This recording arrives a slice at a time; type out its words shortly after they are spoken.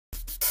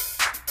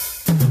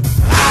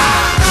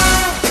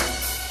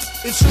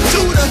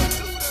Intruder.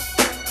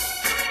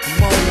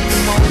 Come on,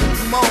 come on,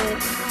 come on.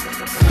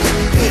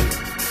 Yeah.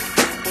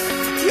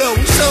 Yo,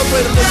 we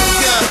celebrate a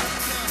living God.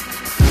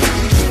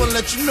 We just wanna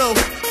let you know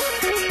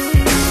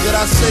that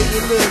our Savior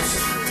lives.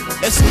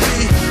 S&B,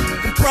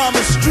 and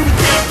promise, true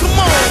king, come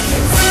on. I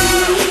can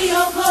see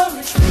your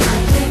glory,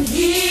 I can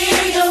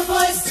hear your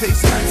voice.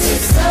 Taste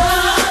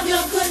of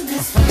your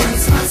goodness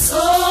makes my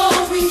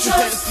soul rejoice.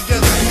 Hands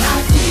together. And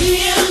I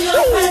feel